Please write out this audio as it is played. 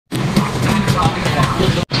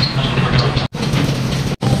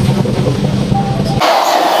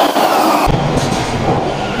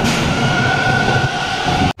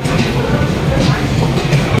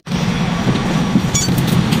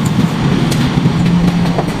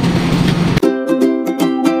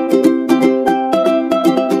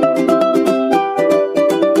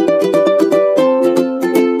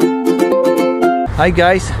Hi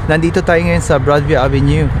guys, nandito tayo ngayon sa Broadview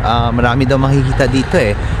Avenue. Marami daw makikita dito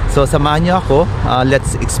eh. So samahan niyo ako.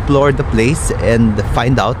 Let's explore the place and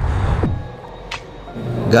find out.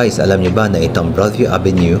 Guys, alam niyo ba na itong Broadview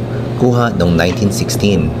Avenue kuha noong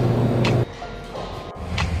 1916?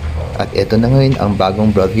 At ito na ngayon ang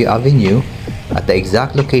bagong Broadview Avenue at the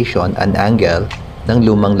exact location and angle ng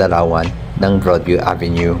lumang larawan ng Broadview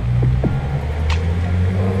Avenue.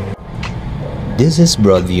 This is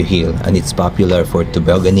Broadview Hill and it's popular for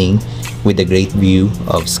tobogganing with a great view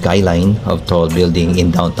of skyline of tall building in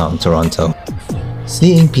downtown Toronto.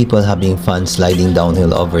 Seeing people having fun sliding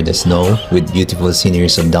downhill over the snow with beautiful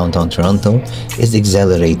sceneries of downtown Toronto is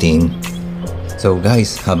exhilarating. So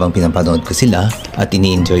guys, habang pinapanood ko sila at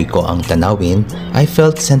ini-enjoy ko ang tanawin, I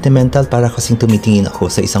felt sentimental para kasing tumitingin ako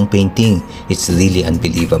sa isang painting. It's really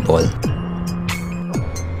unbelievable.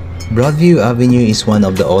 Broadview Avenue is one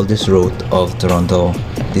of the oldest roads of Toronto.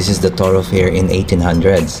 This is the thoroughfare in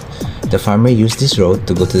 1800s. The farmer used this road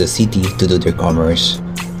to go to the city to do their commerce.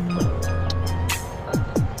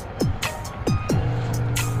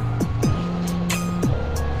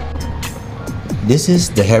 This is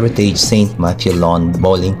the heritage St. Mathew Lawn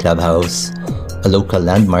Bowling Clubhouse, a local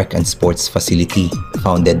landmark and sports facility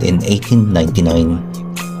founded in 1899.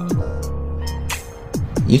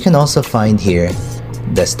 You can also find here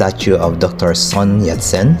the statue of Dr. Sun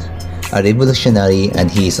Yat-sen, a revolutionary,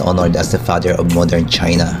 and he is honored as the father of modern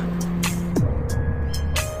China.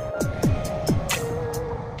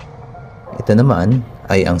 Ito naman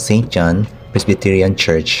ay ang St. John Presbyterian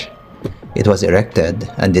Church. It was erected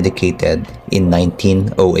and dedicated in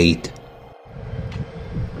 1908.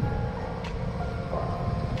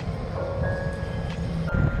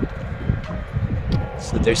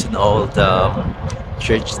 So there's an old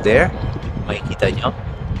church there. Makikita nyo.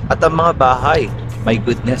 At ang mga bahay, my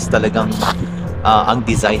goodness, talagang ang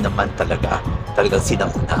design naman talagang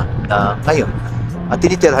sinamuna na ngayon. At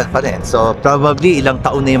tinitirhan pa rin. So probably ilang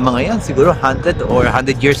taon na yung mga yan. Siguro 100 or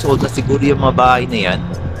 100 years old na siguro yung mga bahay na yan.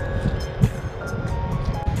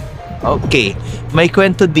 Okay, may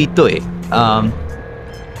kwento dito eh.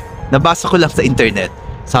 Nabasa ko lang sa internet.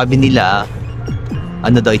 Sabi nila,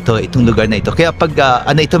 ano daw itong lugar na ito. Kaya pag,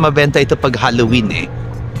 ito mabenta ito pag Halloween eh.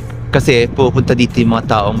 Kasi pupunta dito yung mga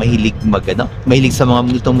taong mahilig sa mga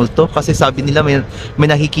multo-multo. Kasi sabi nila may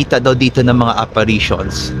nakikita daw dito ng mga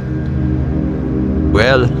apparitions.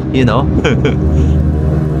 Well, you know.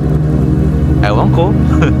 Ewan ko.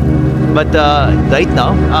 But right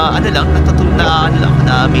now,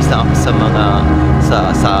 na-amaze na ako sa mga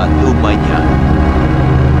sa luma niya.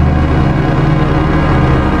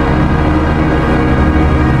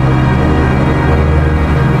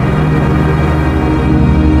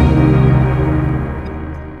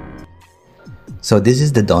 So this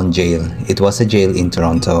is the Don Jail. It was a jail in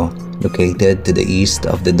Toronto, located to the east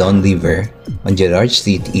of the Don River on Gerrard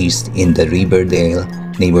Street East in the Riverdale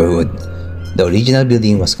neighborhood. The original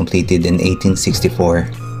building was completed in 1864.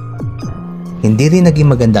 Hindi rin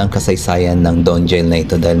naging maganda ang kasaysayan ng Don Jail na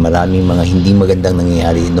ito dahil maraming mga hindi magandang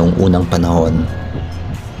nangyayari noong unang panahon.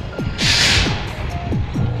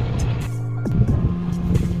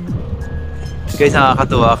 Guys,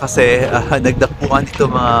 nakakatuwa kasi nagdapuan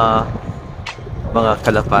ito mga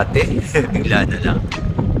kalapate. Bigla na lang.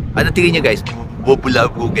 Ano tingin nyo guys?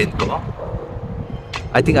 Bubulabugin ko?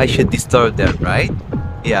 I think I should disturb them, right?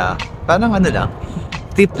 Yeah. Parang ano lang.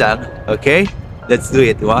 Tip lang. Okay? Let's do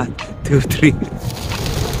it. 1, 2, 3.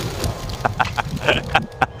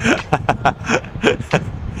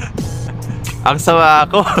 Ang sama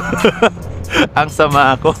ako. Ang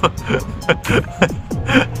sama ako.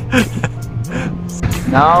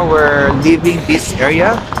 Now we're leaving this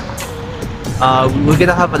area. We're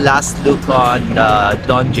gonna have a last look on the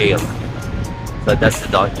Don Jail. So that's the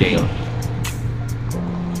Don Jail.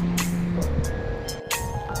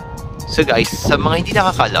 So guys, sa mga hindi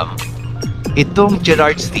nakakalam, itong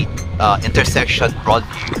Gerrard Street intersection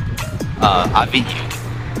Broadview Avenue,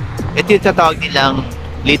 ito yung tatawag nilang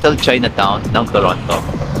Little Chinatown ng Toronto.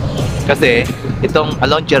 Kasi itong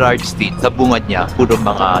along Gerrard Street, sa bungad niya, puro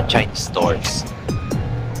mga Chinese stores.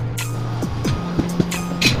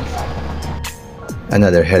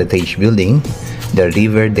 Another heritage building, the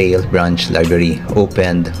Riverdale Branch Library,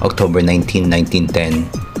 opened October 19, 1910.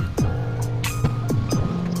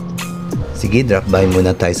 Sige, drop by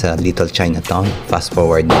muna tayo sa Little Chinatown. Fast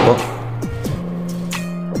forward na po.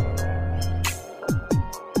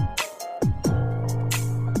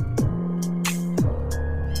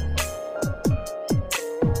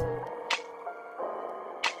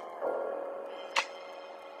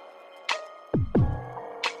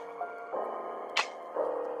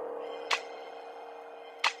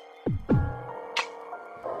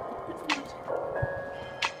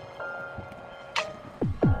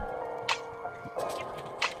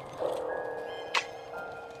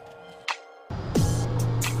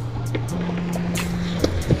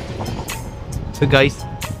 So guys,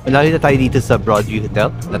 malapit na tayo dito sa Broadview Hotel.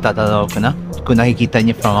 Natatanaw ko na. Kung nakikita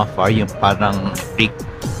niyo from afar, yung parang brick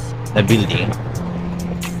na building.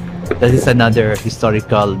 That is another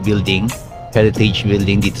historical building, heritage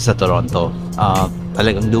building dito sa Toronto.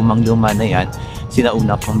 Talagang lumang-luma na yan.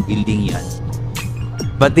 Sinauna pang building yan.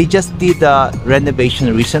 But they just did a renovation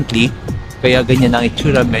recently. Kaya ganyan ang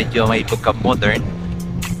itsura, medyo may pagka-modern.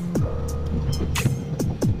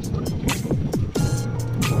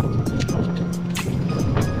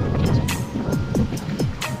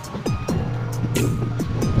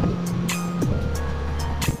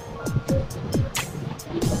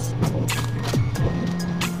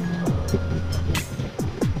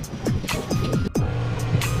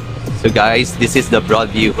 So guys, this is the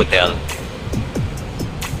Broadview Hotel.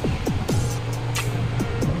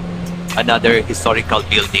 Another historical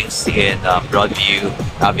buildings in Broadview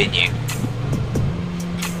Avenue.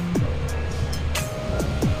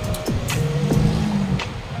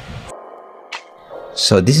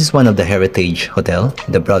 So this is one of the heritage hotel.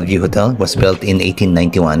 The Broadview Hotel was built in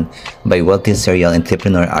 1891 by wealthy serial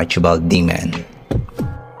entrepreneur Archibald Dingman.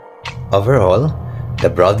 Overall, the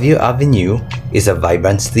Broadview Avenue is a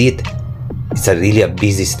vibrant street. It's really a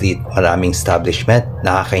busy street. Maraming establishment.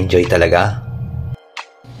 Nakaka-enjoy talaga.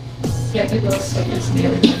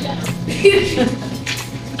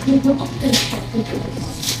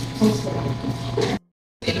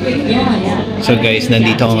 So guys,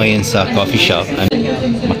 nandito ako ngayon sa coffee shop.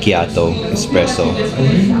 Macchiato, espresso.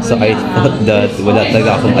 So I thought that wala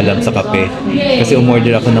talaga akong alam sa kape. Kasi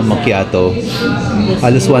umorder ako ng macchiato.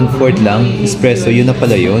 Halos 1/4 lang. Espresso, yun na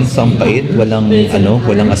pala yun. So ang pait, walang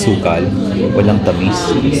asukal, walang tamis.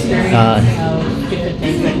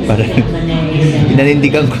 Parang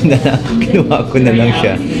pinanindigan ko na lang, ginawa ko na lang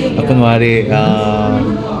siya. Kunwari,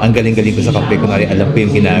 ang galing-galing ko sa kape, kunwari alam ko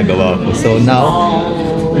yung ginagawa ko. So now,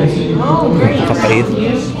 kapait.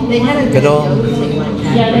 Pero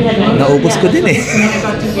naubos ko din eh.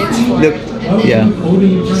 Look, yeah.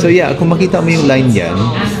 So yeah, kung makita mo yung line yan,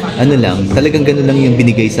 ano lang, talagang ganun lang yung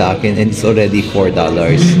binigay sa akin and it's already $4.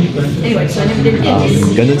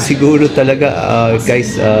 Ganun siguro talaga,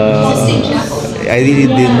 guys. I really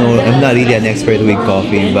didn't know, I'm not really an expert with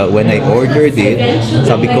coffee, but when I ordered it,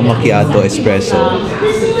 sabi ko macchiato, espresso.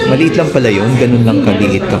 Maliit lang pala yun, ganun lang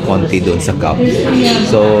kaliit ka konti doon sa cup.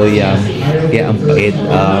 So yeah, ang pait.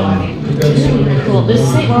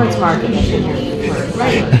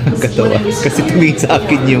 Katawa. Kasi tumingin sa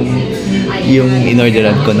akin yung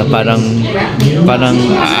in-orderan ko na parang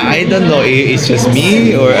I don't know, it's just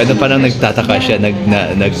me or ano, parang nagtataka siya,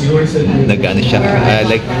 nag-ano siya,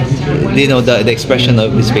 like, you know, the expression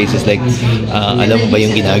of his face is like, alam mo ba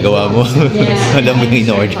yung ginagawa mo? Alam mo yung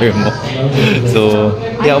in-order mo? So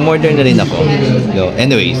yeah, umorder na rin ako. So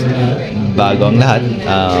anyways, bago ang lahat,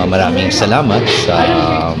 maraming salamat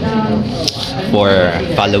for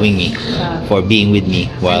following me, for being with me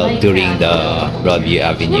while during the Broadview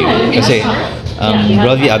Avenue. Kasi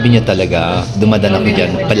Broadview Avenue talaga, dumadaan ako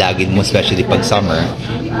dyan palagi mo, especially pag summer.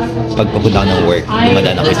 Pag papunta ng work,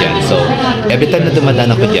 dumadaan ako dyan. So every time na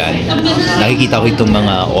dumadaan ako dyan, nakikita ko itong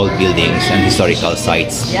mga old buildings and historical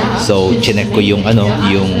sites. So chinek ko yung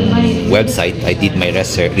website, I did my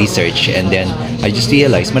research, and then I just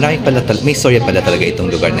realized may story pala talaga itong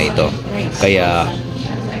lugar na ito.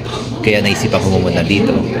 Kaya naisipan ko pumunta dito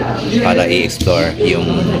para i-explore yung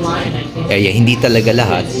area. Hindi talaga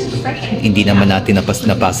lahat. Hindi naman natin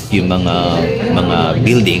napasok yung mga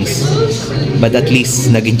buildings. But at least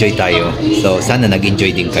nag-enjoy tayo. So sana nag-enjoy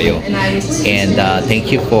din kayo. And thank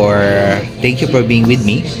you for being with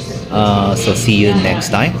me. So see you next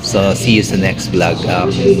time. So see you sa next vlog.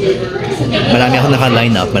 Marami akong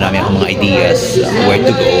naka-line up. Marami akong mga ideas where to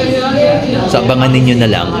go. So abangan ninyo na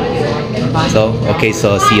lang. So okay,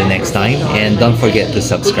 so see you next time, and don't forget to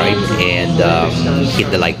subscribe and hit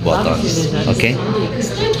the like buttons. Okay.